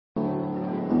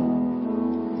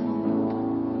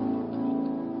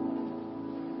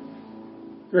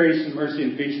Grace and mercy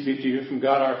and peace be to you from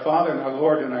God our Father and our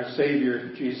Lord and our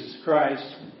Savior, Jesus Christ.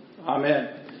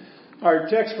 Amen. Our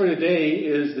text for today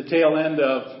is the tail end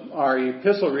of our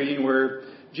epistle reading where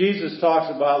Jesus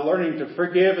talks about learning to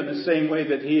forgive in the same way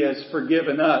that He has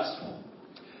forgiven us.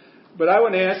 But I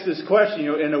want to ask this question,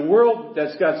 in a world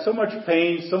that's got so much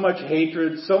pain, so much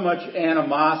hatred, so much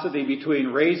animosity between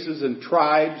races and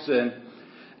tribes and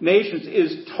nations,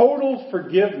 is total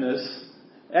forgiveness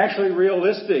actually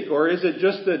realistic, or is it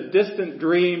just a distant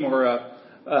dream or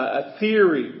a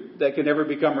theory that can never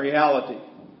become reality?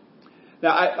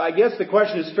 Now, I guess the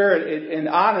question is fair and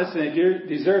honest, and it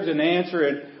deserves an answer,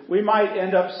 and we might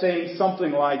end up saying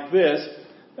something like this.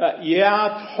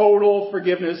 Total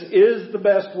forgiveness is the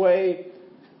best way,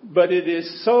 but it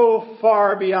is so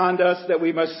far beyond us that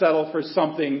we must settle for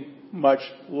something much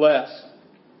less.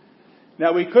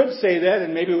 Now, we could say that,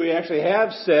 and maybe we actually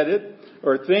have said it,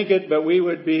 or think it, but we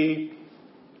would be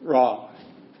wrong.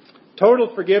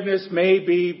 Total forgiveness may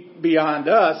be beyond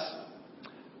us,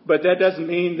 but that doesn't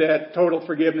mean that total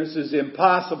forgiveness is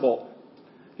impossible.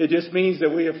 It just means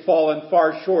that we have fallen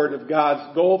far short of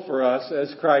God's goal for us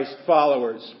as Christ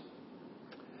followers.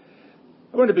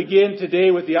 I want to begin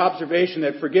today with the observation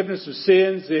that forgiveness of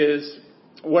sins is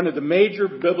one of the major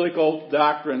biblical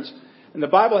doctrines. And the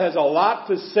Bible has a lot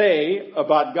to say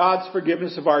about God's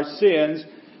forgiveness of our sins,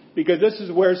 because this is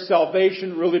where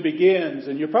salvation really begins.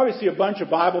 And you'll probably see a bunch of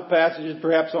Bible passages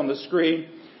perhaps on the screen.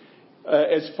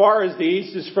 As far as the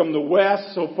east is from the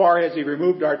west, so far has He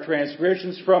removed our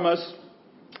transgressions from us.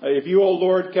 If you, O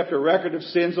Lord, kept a record of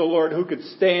sins, O Lord, who could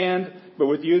stand? But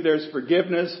with you there's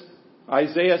forgiveness.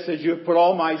 Isaiah says, you have put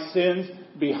all my sins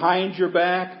behind your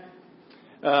back.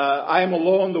 I am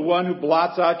alone, the one who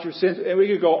blots out your sins. And we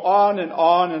could go on and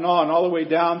on and on, all the way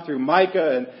down through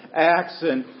Micah and Acts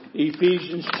and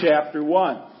Ephesians chapter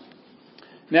 1.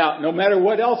 Now, no matter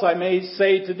what else I may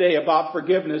say today about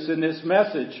forgiveness in this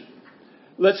message,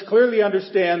 let's clearly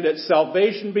understand that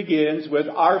salvation begins with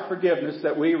our forgiveness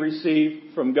that we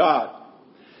receive from God.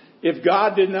 If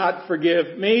God did not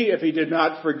forgive me, if He did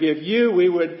not forgive you, we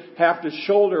would have to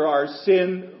shoulder our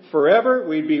sin forever.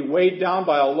 We'd be weighed down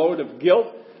by a load of guilt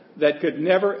that could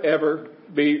never, ever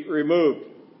be removed.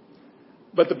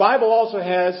 But the Bible also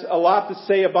has a lot to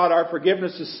say about our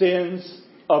forgiveness of sins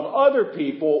of other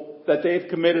people that they've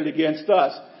committed against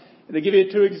us. And to give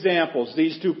you two examples,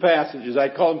 these two passages, I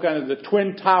call them kind of the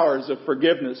twin towers of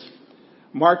forgiveness.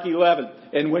 Mark 11,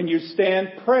 and when you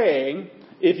stand praying,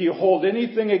 if you hold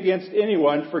anything against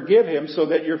anyone, forgive him, so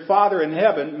that your Father in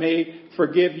heaven may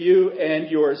forgive you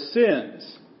and your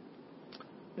sins.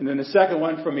 And then the second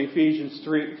one from Ephesians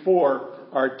 3:4,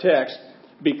 our text.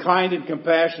 Be kind and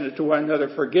compassionate to one another,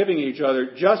 forgiving each other,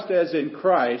 just as in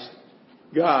Christ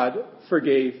God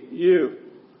forgave you.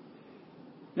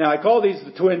 Now, I call these the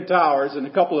Twin Towers, and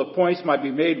a couple of points might be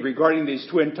made regarding these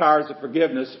Twin Towers of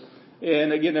forgiveness.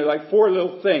 And again, they're like four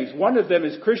little things. One of them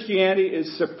is Christianity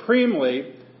is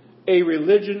supremely a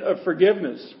religion of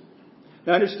forgiveness.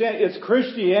 Now, understand, it's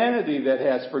Christianity that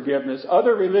has forgiveness.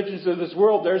 Other religions of this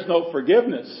world, there's no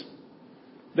forgiveness.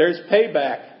 There's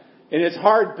payback, and it's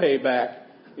hard payback.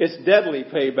 It's deadly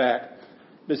payback.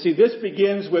 But see, this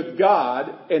begins with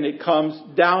God, and it comes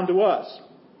down to us.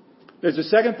 There's a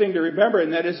second thing to remember,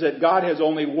 and that is that God has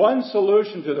only one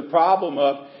solution to the problem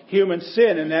of human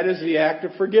sin, and that is the act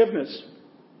of forgiveness.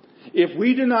 If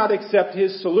we do not accept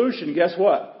His solution, guess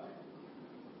what?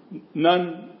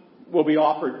 None will be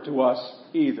offered to us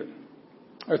either.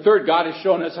 Or third, God has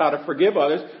shown us how to forgive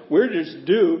others. We're just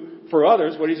do for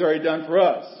others what He's already done for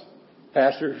us.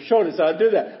 Pastor showed us how to do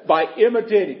that. By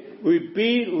imitating. We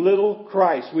be little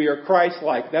Christ. We are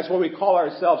Christ-like. That's why we call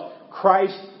ourselves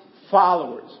Christ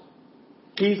followers.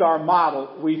 He's our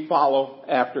model. We follow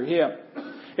after Him.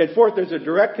 And fourth, there's a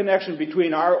direct connection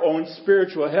between our own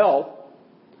spiritual health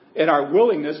and our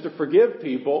willingness to forgive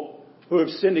people who have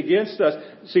sinned against us.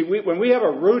 See, when we have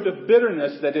a root of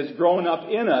bitterness that has grown up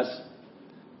in us,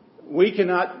 we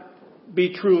cannot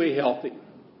be truly healthy.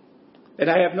 And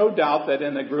I have no doubt that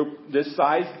in a group this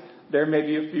size, there may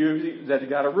be a few that have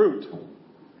got a root,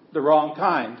 the wrong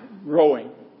kind,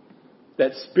 growing.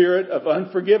 That spirit of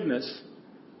unforgiveness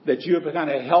that you have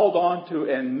kind of held on to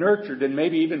and nurtured and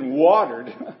maybe even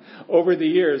watered over the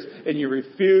years, and you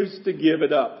refuse to give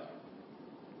it up.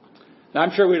 Now,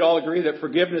 I'm sure we'd all agree that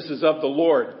forgiveness is of the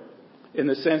Lord, in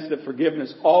the sense that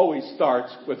forgiveness always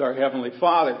starts with our Heavenly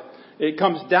Father. It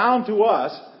comes down to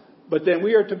us, but then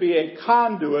we are to be a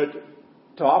conduit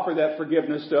to offer that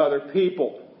forgiveness to other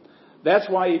people. That's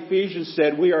why Ephesians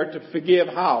said we are to forgive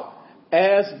how?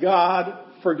 As God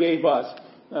forgave us.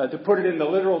 To put it in the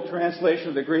literal translation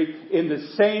of the Greek, in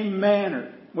the same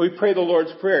manner We pray the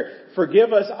Lord's Prayer.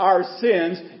 Forgive us our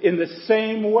sins in the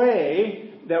same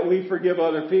way that we forgive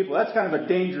other people. That's kind of a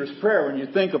dangerous prayer when you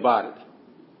think about it.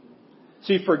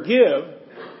 See, forgive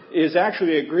is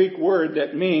actually a Greek word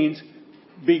that means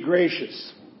be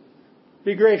gracious.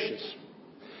 Be gracious.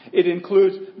 It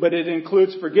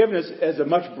includes forgiveness as a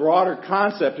much broader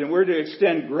concept, and we're to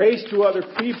extend grace to other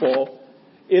people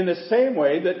in the same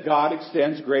way that God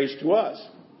extends grace to us.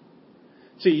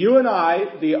 See, you and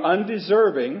I, the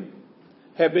undeserving,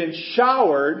 have been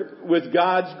showered with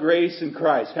God's grace in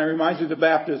Christ. Kind of reminds me of the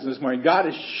baptism this morning. God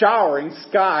is showering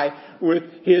Sky with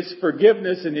His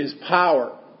forgiveness and His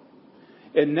power.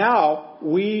 And now,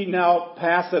 we now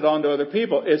pass it on to other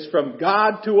people. It's from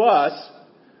God to us,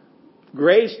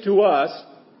 grace to us,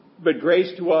 but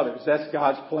grace to others. That's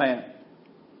God's plan.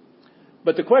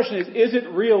 But the question is it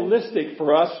realistic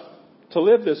for us to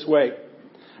live this way?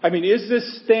 I mean, is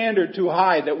this standard too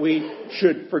high that we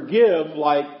should forgive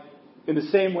like in the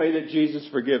same way that Jesus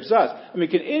forgives us? I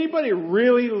mean, can anybody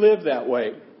really live that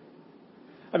way?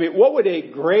 I mean, what would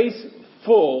a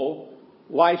grace-full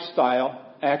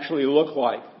lifestyle actually look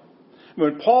like?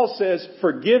 When Paul says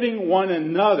forgiving one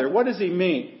another, what does he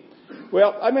mean?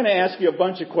 Well, I'm going to ask you a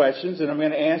bunch of questions and I'm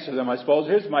going to answer them, I suppose.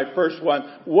 Here's my first one.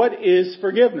 What is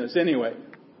forgiveness anyway?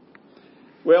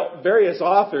 Well, various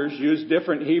authors use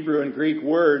different Hebrew and Greek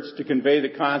words to convey the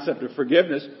concept of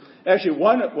forgiveness. Actually,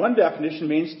 one definition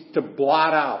means to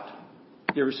blot out.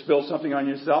 You ever spill something on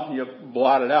yourself and you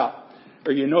blot it out?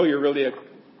 Or you know you're really a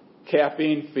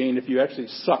caffeine fiend if you actually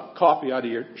suck coffee out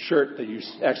of your shirt that you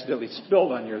accidentally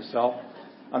spilled on yourself.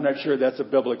 I'm not sure that's a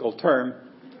biblical term,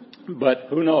 but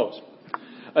who knows?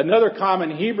 Another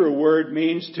common Hebrew word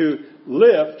means to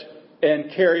lift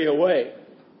and carry away,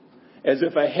 as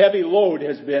if a heavy load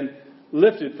has been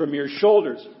lifted from your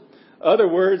shoulders. Other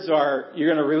words are,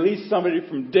 you're going to release somebody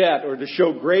from debt or to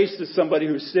show grace to somebody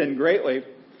who sinned greatly.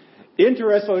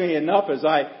 Interestingly enough, as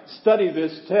I study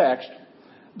this text,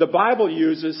 the Bible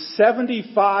uses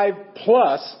 75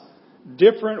 plus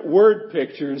different word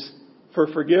pictures for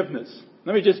forgiveness.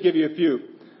 Let me just give you a few.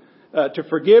 To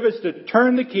forgive is to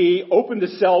turn the key, open the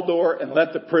cell door, and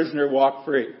let the prisoner walk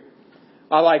free.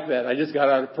 I like that. I just got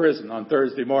out of prison on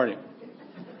Thursday morning.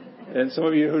 And some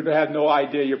of you who have no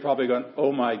idea, you're probably going,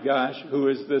 oh my gosh, who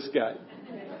is this guy?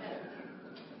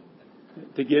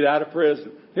 To get out of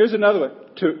prison. Here's another one.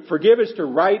 To forgive is to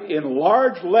write in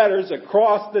large letters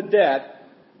across the debt,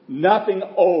 nothing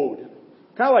owed.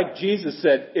 Kind of like Jesus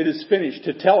said, it is finished.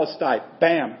 Tetelestai,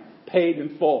 bam, paid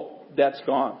in full. Debt's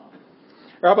gone.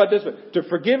 Or how about this one? To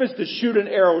forgive is to shoot an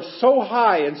arrow so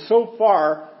high and so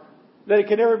far that it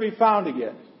can never be found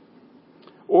again.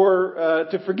 Or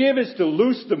to forgive is to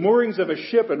loose the moorings of a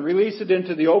ship and release it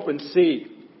into the open sea.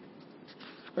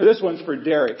 Or this one's for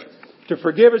Derek. To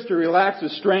forgive is to relax a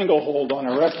stranglehold on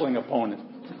a wrestling opponent.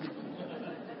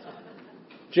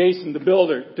 Jason the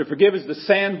builder. To forgive is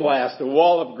to sandblast a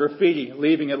wall of graffiti,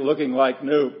 leaving it looking like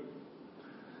new.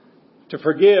 To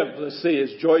forgive, let's see,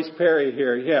 is Joyce Perry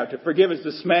here? Yeah, to forgive is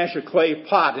to smash a clay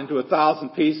pot into 1,000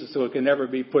 pieces so it can never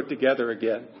be put together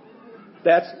again.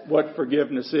 That's what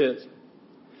forgiveness is.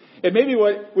 And maybe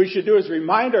what we should do is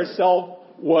remind ourselves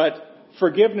what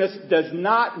forgiveness does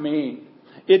not mean.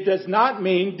 It does not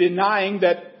mean denying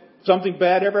that something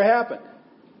bad ever happened.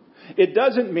 It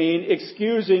doesn't mean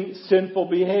excusing sinful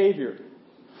behavior.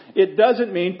 It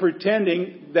doesn't mean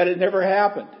pretending that it never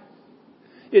happened.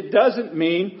 It doesn't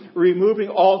mean removing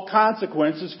all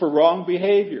consequences for wrong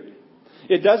behavior.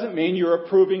 It doesn't mean you're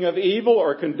approving of evil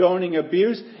or condoning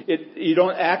abuse. You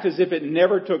don't act as if it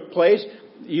never took place.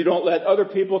 You don't let other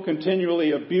people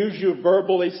continually abuse you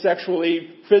verbally, sexually,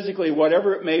 physically,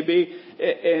 whatever it may be.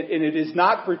 And it is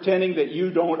not pretending that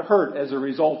you don't hurt as a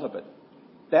result of it.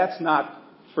 That's not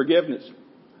forgiveness.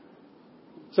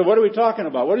 So what are we talking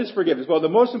about? What is forgiveness? Well, the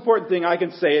most important thing I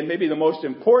can say, and maybe the most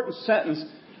important sentence,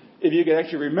 if you can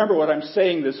actually remember what I'm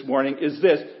saying this morning, is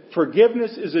this.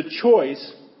 Forgiveness is a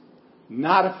choice,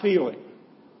 not a feeling.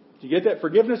 Do you get that?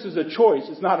 Forgiveness is a choice.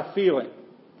 It's not a feeling.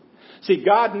 See,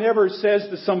 God never says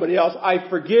to somebody else, I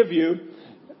forgive you,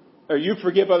 or you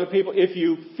forgive other people if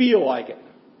you feel like it.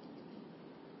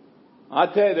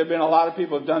 I'll tell you, there have been a lot of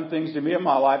people who have done things to me in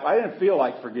my life. I didn't feel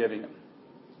like forgiving them.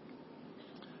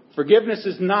 Forgiveness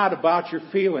is not about your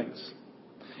feelings.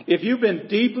 If you've been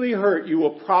deeply hurt, you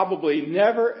will probably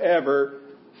never ever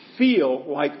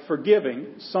feel like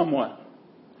forgiving someone.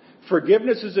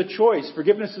 Forgiveness is a choice.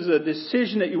 Forgiveness is a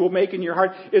decision that you will make in your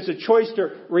heart. It's a choice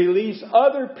to release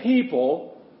other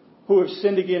people who have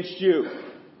sinned against you.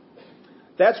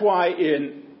 That's why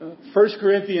in 1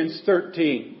 Corinthians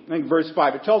 13, I think verse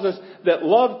 5, it tells us that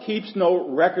love keeps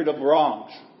no record of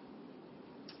wrongs.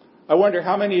 I wonder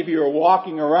how many of you are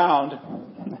walking around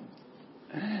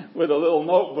with a little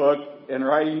notebook and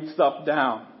writing stuff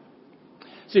down.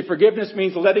 See, forgiveness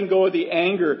means letting go of the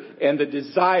anger and the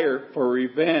desire for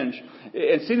revenge.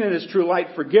 And seen in this true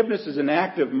light, forgiveness is an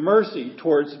act of mercy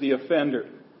towards the offender.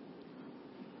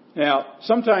 Now,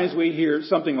 sometimes we hear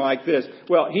something like this.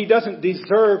 Well, he doesn't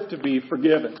deserve to be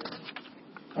forgiven.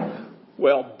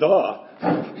 Well,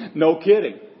 duh. No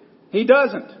kidding. He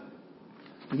doesn't.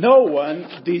 No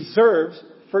one deserves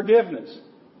forgiveness.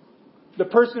 The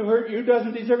person who hurt you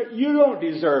doesn't deserve it. You don't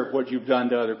deserve what you've done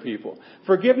to other people.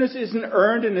 Forgiveness isn't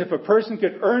earned, and if a person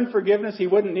could earn forgiveness, he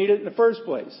wouldn't need it in the first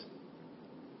place.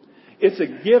 It's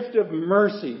a gift of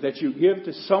mercy that you give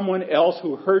to someone else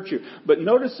who hurt you. But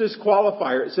notice this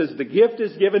qualifier. It says the gift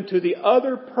is given to the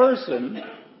other person,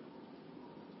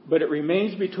 but it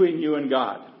remains between you and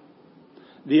God.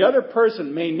 The other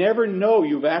person may never know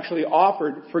you've actually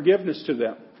offered forgiveness to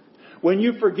them. When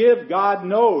you forgive, God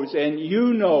knows and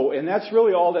you know, and that's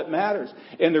really all that matters.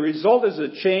 And the result is a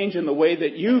change in the way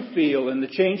that you feel and the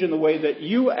change in the way that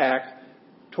you act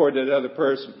toward that other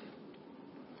person.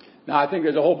 Now, I think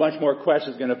there's a whole bunch more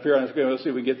questions going to appear on the screen. Let's see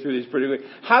if we can get through these pretty quickly.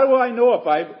 How do I know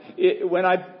when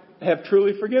I have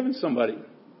truly forgiven somebody?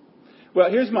 Well,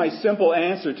 here's my simple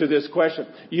answer to this question.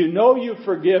 You know you've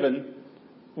forgiven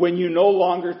when you no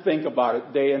longer think about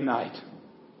it day and night.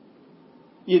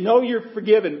 You know you're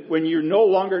forgiven when you no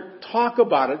longer talk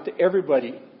about it to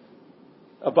everybody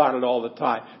about it all the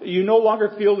time. You no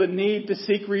longer feel the need to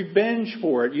seek revenge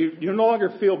for it. You no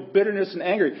longer feel bitterness and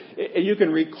anger. You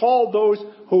can recall those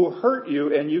who hurt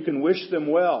you and you can wish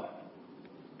them well.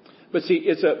 But see,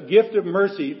 it's a gift of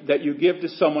mercy that you give to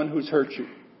someone who's hurt you.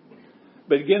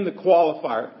 But again, the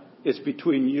qualifier is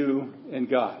between you and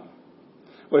God.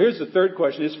 Well, here's the third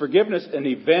question. Is forgiveness an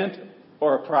event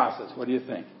or a process? What do you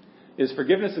think? Is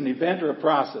forgiveness an event or a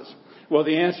process? Well,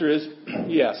 the answer is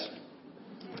yes.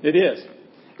 It is.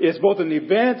 It's both an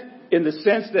event in the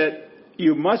sense that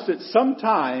you must at some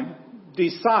time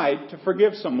decide to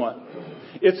forgive someone.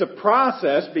 It's a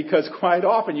process because quite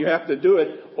often you have to do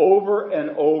it over and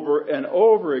over and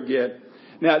over again.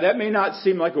 Now, that may not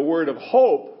seem like a word of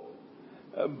hope,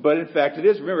 but in fact it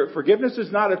is. Remember, forgiveness is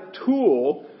not a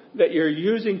tool that you're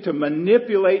using to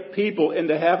manipulate people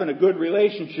into having a good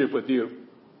relationship with you.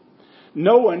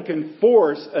 No one can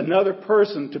force another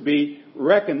person to be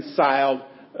reconciled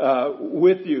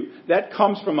with you. That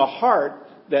comes from a heart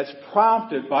that's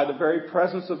prompted by the very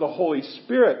presence of the Holy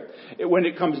Spirit. When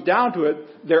it comes down to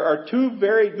it, there are two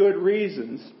very good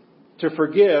reasons to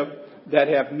forgive that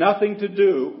have nothing to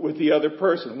do with the other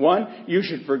person. One, you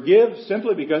should forgive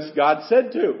simply because God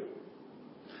said to.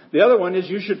 The other one is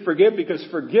you should forgive because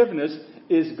forgiveness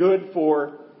is good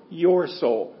for your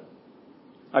soul.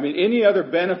 I mean, any other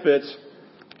benefits,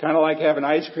 kind of like having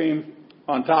ice cream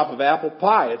on top of apple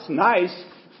pie. It's nice,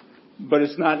 but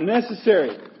it's not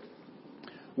necessary.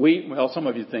 Some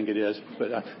of you think it is,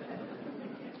 but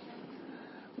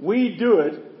we do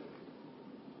it,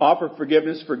 offer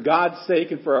forgiveness for God's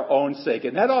sake and for our own sake.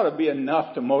 And that ought to be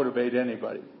enough to motivate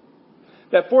anybody.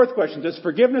 That fourth question, does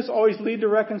forgiveness always lead to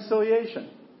reconciliation?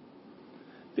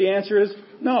 The answer is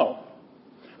no.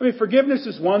 I mean, forgiveness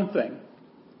is one thing.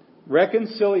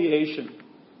 Reconciliation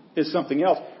is something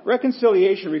else.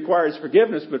 Reconciliation requires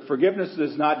forgiveness, but forgiveness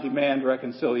does not demand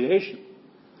reconciliation.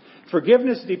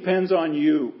 Forgiveness depends on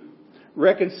you.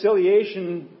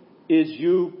 Reconciliation is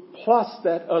you plus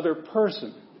that other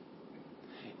person.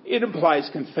 It implies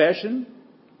confession,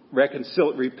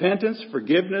 repentance,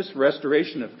 forgiveness,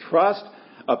 restoration of trust,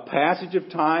 a passage of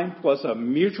time, plus a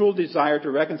mutual desire to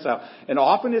reconcile. And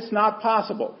often it's not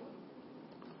possible.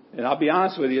 And I'll be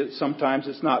honest with you, sometimes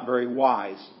it's not very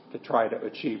wise to try to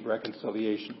achieve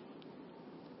reconciliation.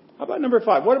 How about number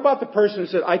 5? What about the person who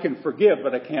said, I can forgive,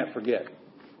 but I can't forget?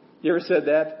 You ever said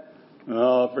that?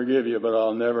 Oh, I'll forgive you, but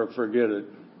I'll never forget it.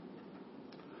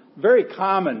 Very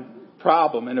common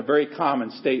problem and a very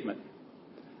common statement.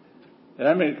 And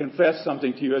I'm going to confess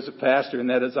something to you as a pastor, and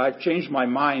that is I've changed my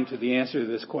mind to the answer to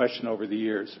this question over the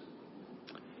years.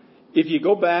 If you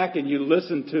go back and you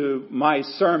listen to my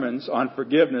sermons on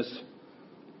forgiveness,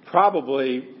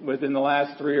 probably within the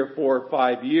last 3 or 4 or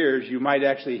 5 years, you might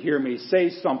actually hear me say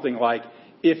something like,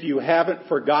 if you haven't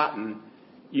forgotten,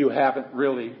 you haven't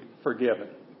really forgiven.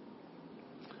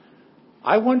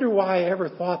 I wonder why I ever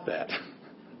thought that.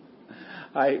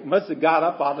 I must have got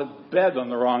up out of bed on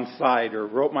the wrong side or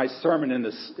wrote my sermon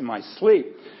in my sleep.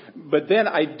 But then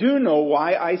I do know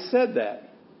why I said that.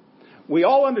 We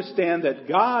all understand that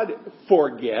God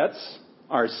forgets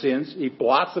our sins. He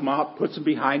blots them out, puts them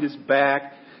behind his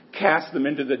back, casts them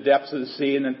into the depths of the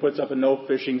sea and then puts up a no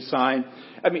fishing sign.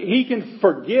 I mean, He can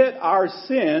forget our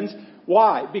sins.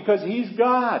 Why? Because He's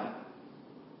God.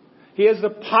 He has the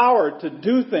power to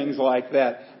do things like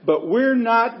that. But we're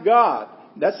not God.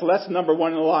 That's lesson number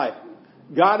one in life.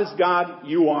 God is God,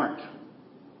 you aren't.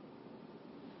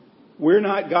 We're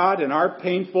not God, and our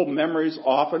painful memories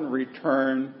often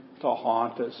return to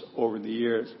haunt us over the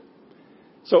years.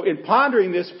 So in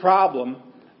pondering this problem,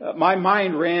 my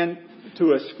mind ran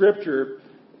to a scripture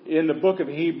in the book of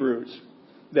Hebrews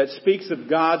that speaks of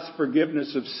God's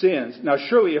forgiveness of sins. Now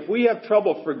surely if we have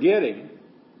trouble forgetting,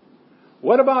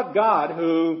 what about God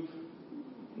who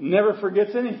never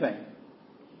forgets anything?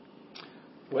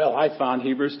 Well, I found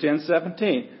Hebrews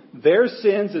 10:17. Their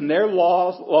sins and their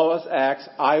lawless acts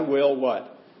I will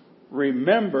what?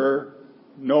 Remember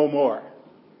no more.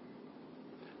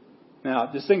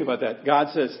 Now, just think about that. God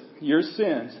says, your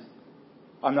sins,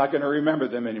 I'm not going to remember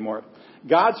them anymore.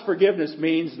 God's forgiveness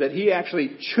means that He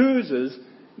actually chooses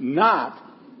not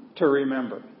to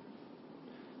remember.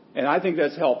 And I think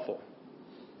that's helpful.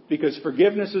 Because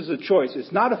forgiveness is a choice.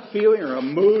 It's not a feeling or a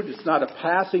mood. It's not a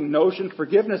passing notion.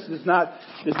 Forgiveness does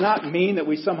not mean that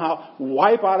we somehow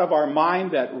wipe out of our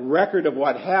mind that record of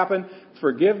what happened.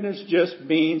 Forgiveness just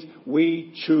means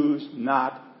we choose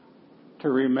not to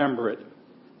remember it.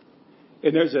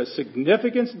 And there's a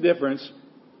significant difference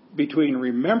between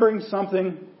remembering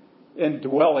something and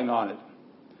dwelling on it.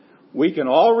 We can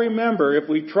all remember, if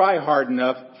we try hard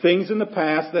enough, things in the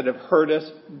past that have hurt us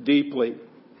deeply.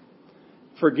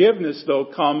 Forgiveness, though,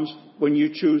 comes when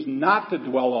you choose not to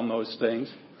dwell on those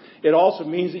things. It also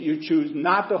means that you choose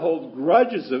not to hold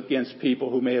grudges against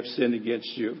people who may have sinned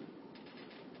against you.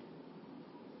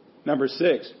 Number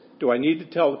 6, do I need to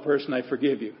tell the person I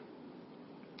forgive you?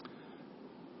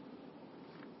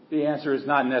 The answer is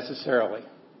not necessarily.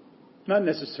 Not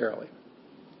necessarily.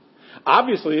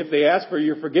 Obviously, if they ask for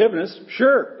your forgiveness,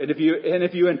 sure. And if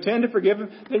you intend to forgive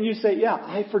them, then you say, yeah,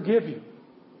 I forgive you.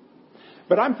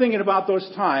 But I'm thinking about those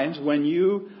times when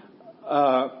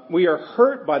we are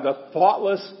hurt by the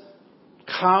thoughtless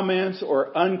comments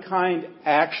or unkind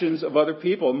actions of other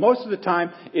people. Most of the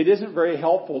time, it isn't very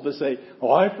helpful to say,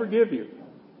 oh, I forgive you.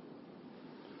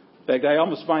 In fact, I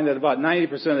almost find that about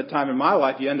 90% of the time in my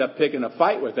life, you end up picking a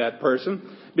fight with that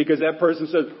person because that person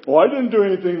says, well, I didn't do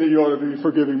anything that you ought to be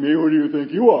forgiving me. Who do you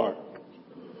think you are?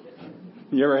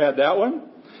 You ever had that one?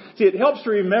 See, it helps to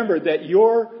remember that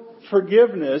your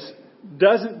forgiveness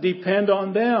doesn't depend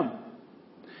on them.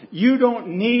 You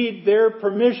don't need their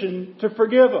permission to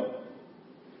forgive them.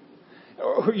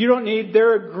 You don't need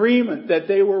their agreement that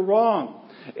they were wrong.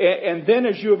 And then,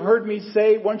 as you have heard me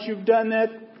say, once you've done that,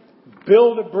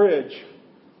 build a bridge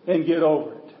and get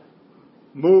over it.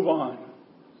 Move on.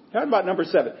 How about number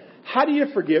 7? How do you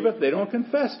forgive if they don't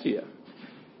confess to you?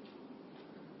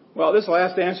 Well, this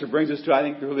last answer brings us to, I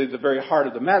think, really the very heart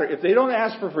of the matter. If they don't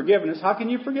ask for forgiveness, how can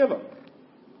you forgive them?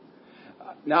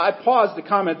 Now, I pause to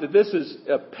comment that this is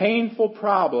a painful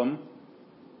problem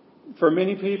for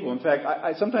many people. In fact,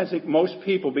 I sometimes think most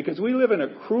people, because we live in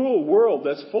a cruel world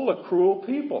that's full of cruel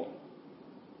people.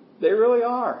 They really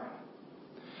are.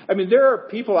 I mean, there are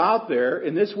people out there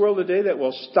in this world today that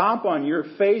will stomp on your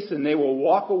face and they will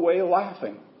walk away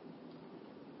laughing.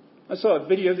 I saw a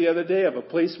video the other day of a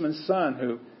policeman's son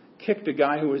who kicked a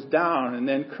guy who was down and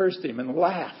then cursed him and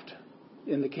laughed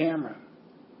in the camera.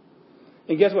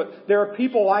 And guess what? There are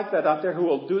people like that out there who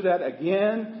will do that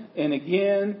again and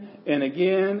again and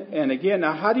again and again.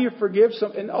 Now, how do you forgive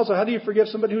and also, how do you forgive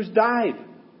somebody who's died?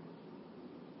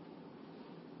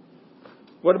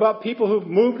 What about people who've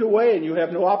moved away and you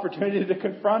have no opportunity to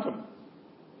confront them?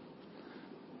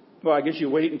 Well, I guess you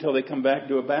wait until they come back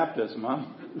to a baptism, huh?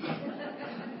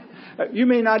 You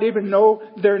may not even know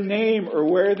their name or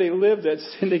where they live that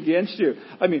sinned against you.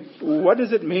 I mean, what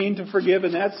does it mean to forgive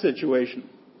in that situation?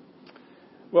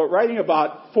 Well, writing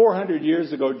about 400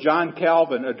 years ago, John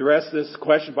Calvin addressed this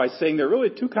question by saying there are really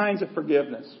 2 kinds of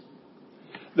forgiveness.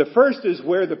 The first is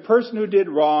where the person who did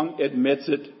wrong admits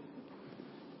it,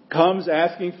 comes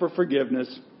asking for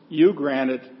forgiveness, you grant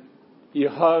it, you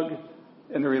hug,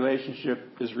 and the relationship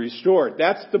is restored.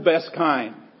 That's the best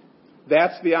kind.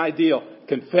 That's the ideal.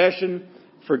 Confession,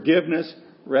 forgiveness,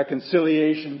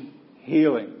 reconciliation,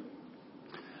 healing.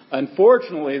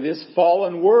 Unfortunately, this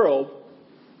fallen world,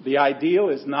 the ideal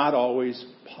is not always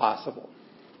possible.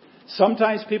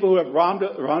 Sometimes people who have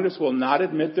wronged us will not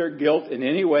admit their guilt in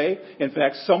any way. In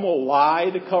fact, some will lie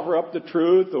to cover up the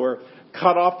truth or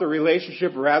cut off the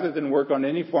relationship rather than work on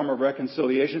any form of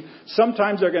reconciliation.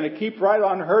 Sometimes they're going to keep right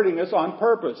on hurting us on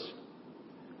purpose.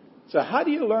 So how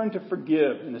do you learn to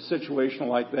forgive in a situation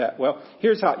like that? Well,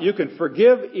 here's how. You can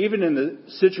forgive even in the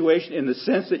situation in the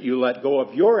sense that you let go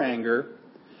of your anger,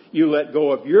 you let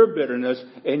go of your bitterness,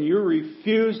 and you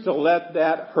refuse to let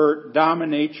that hurt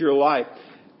dominate your life.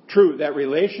 True, that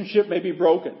relationship may be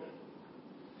broken.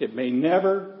 It may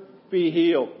never be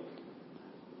healed.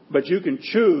 But you can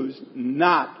choose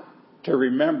not to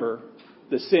remember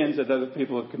the sins that other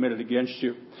people have committed against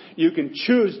you. You can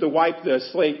choose to wipe the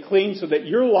slate clean so that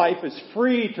your life is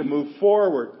free to move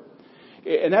forward.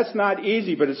 And that's not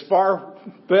easy, but it's far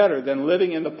better than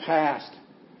living in the past,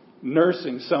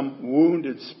 nursing some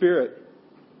wounded spirit.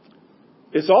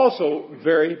 It's also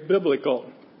very biblical.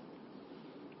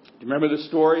 Do you remember the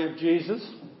story of Jesus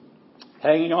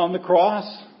hanging on the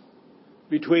cross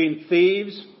between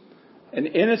thieves? An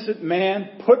innocent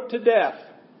man put to death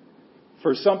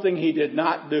for something he did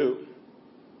not do.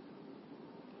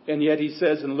 And yet he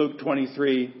says in Luke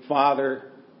 23,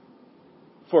 Father,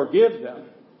 forgive them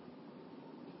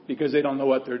because they don't know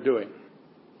what they're doing.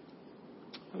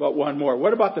 How about one more?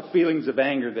 What about the feelings of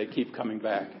anger that keep coming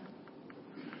back?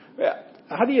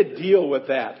 How do you deal with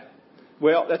that?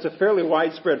 Well, that's a fairly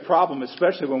widespread problem,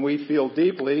 especially when we feel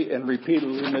deeply and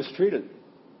repeatedly mistreated.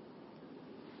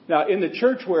 Now, in the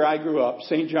church where I grew up,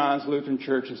 St. John's Lutheran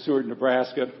Church in Seward,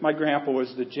 Nebraska, my grandpa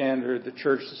was the janitor at the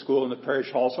church, the school, and the parish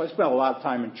hall, so I spent a lot of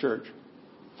time in church.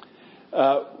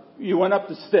 You went up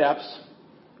the steps,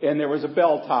 and there was a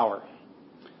bell tower.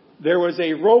 There was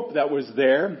a rope that was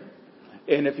there,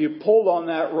 and if you pulled on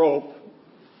that rope,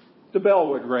 the bell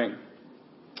would ring.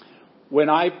 When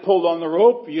I pulled on the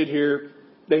rope, you'd hear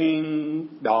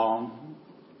ding, dong,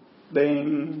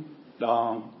 ding,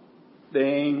 dong,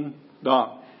 ding,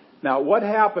 dong. Now, what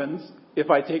happens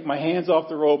if I take my hands off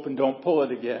the rope and don't pull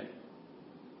it again?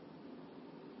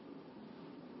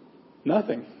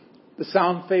 Nothing. The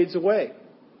sound fades away.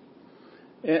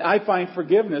 And I find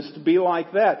forgiveness to be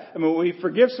like that. I mean, when we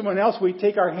forgive someone else, we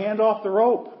take our hand off the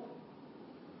rope.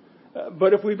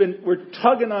 But if we're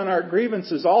tugging on our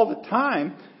grievances all the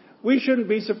time, we shouldn't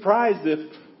be surprised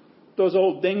if those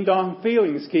old ding-dong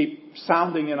feelings keep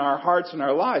sounding in our hearts and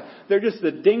our lives. They're just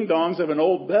the ding-dongs of an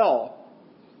old bell.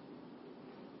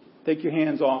 Take your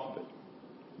hands off of it.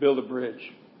 Build a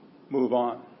bridge. Move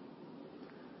on.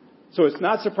 So it's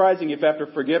not surprising if after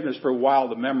forgiveness for a while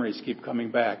the memories keep coming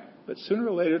back. But sooner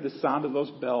or later the sound of those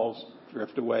bells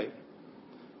drift away.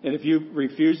 And if you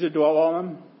refuse to dwell on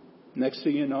them, next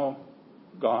thing you know,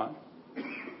 gone.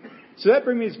 So that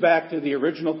brings us back to the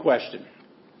original question.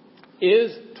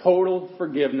 Is total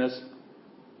forgiveness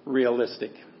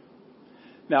realistic?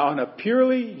 Now, on a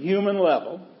purely human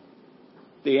level,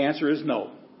 the answer is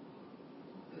no.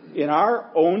 In our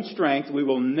own strength, we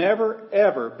will never,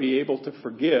 ever be able to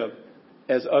forgive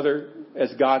as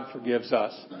God forgives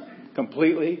us.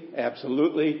 Completely,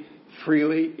 absolutely,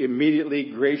 freely, immediately,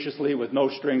 graciously, with no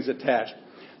strings attached.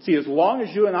 See, as long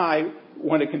as you and I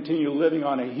want to continue living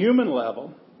on a human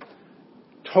level,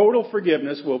 total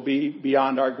forgiveness will be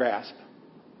beyond our grasp.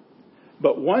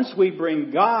 But once we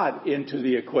bring God into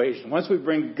the equation, once we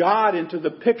bring God into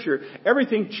the picture,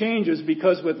 everything changes,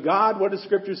 because with God, what does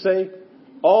Scripture say?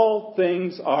 All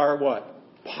things are what?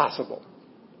 Possible.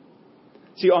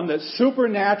 See, on the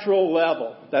supernatural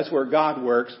level, that's where God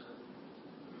works.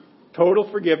 Total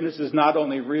forgiveness is not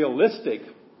only realistic,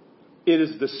 it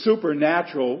is the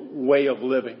supernatural way of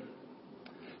living.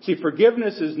 See,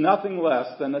 forgiveness is nothing less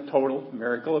than a total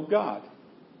miracle of God.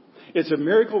 It's a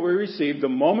miracle we receive the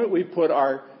moment we put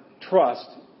our trust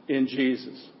in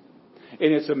Jesus.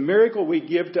 And it's a miracle we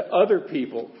give to other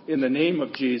people in the name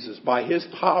of Jesus by His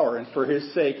power and for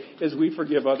His sake as we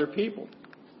forgive other people.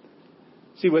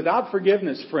 See, without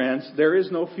forgiveness, friends, there is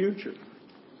no future.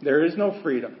 There is no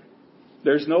freedom.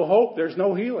 There's no hope. There's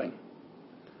no healing.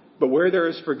 But where there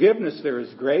is forgiveness, there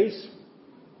is grace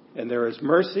and there is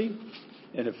mercy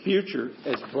and a future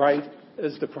as bright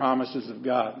as the promises of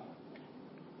God.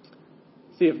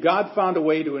 See, if God found a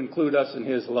way to include us in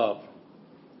His love,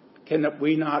 can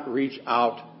we not reach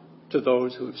out to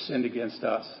those who have sinned against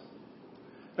us?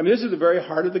 I mean, this is the very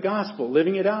heart of the gospel,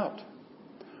 living it out.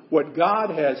 What God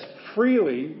has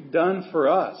freely done for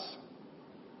us,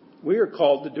 we are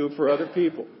called to do for other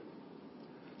people.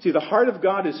 See, the heart of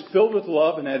God is filled with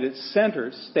love, and at its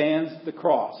center stands the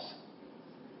cross.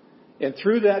 And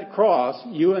through that cross,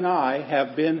 you and I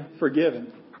have been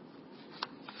forgiven.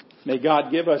 May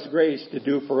God give us grace to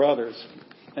do for others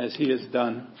as He has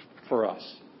done for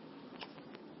us.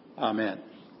 Amen.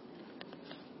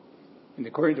 And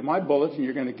according to my bulletin,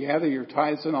 you're going to gather your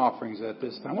tithes and offerings at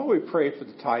this time. Why don't we pray for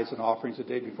the tithes and offerings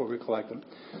today before we collect them?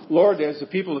 Lord, as the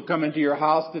people have come into your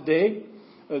house today,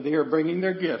 they are bringing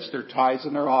their gifts, their tithes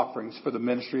and their offerings for the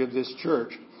ministry of this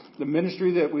church. The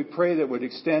ministry that we pray that would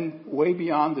extend way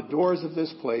beyond the doors of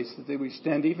this place, that they would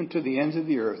extend even to the ends of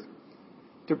the earth,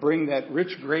 to bring that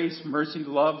rich grace, mercy,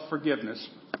 love, forgiveness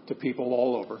to people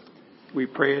all over. We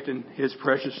pray it in His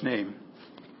precious name.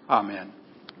 Amen.